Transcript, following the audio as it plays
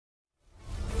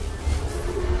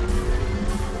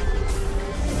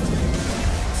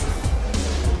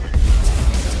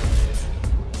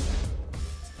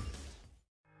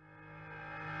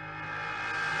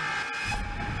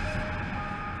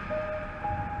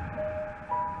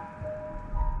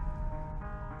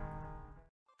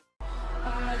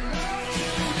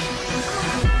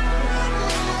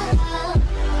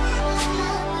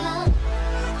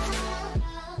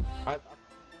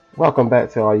Welcome back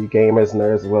to all you gamers,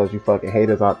 nerds, as well as you fucking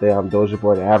haters out there. I'm Doja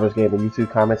Boy, the average gamer YouTube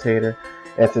commentator,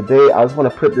 and today I just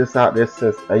want to put this out there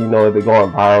since you know it's been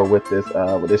going viral with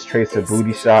this Tracer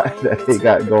booty shot that they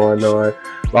got going on.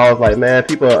 But I was like, man,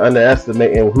 people are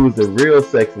underestimating who's the real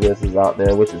sexiness is out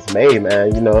there, which is May,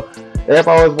 man. You know,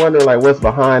 everybody was wondering like what's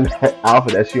behind that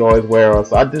outfit that she always wears on.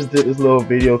 So I just did this little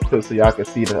video clip so y'all can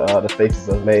see the faces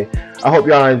of May. I hope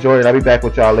y'all enjoyed it. I'll be back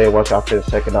with y'all later once y'all finish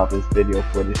checking out this video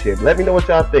for this year. But let me know what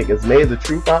y'all think. Is May the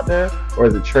truth out there, or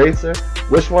is it Tracer?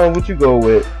 Which one would you go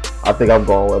with? I think I'm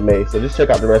going with May. So just check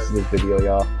out the rest of this video,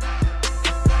 y'all.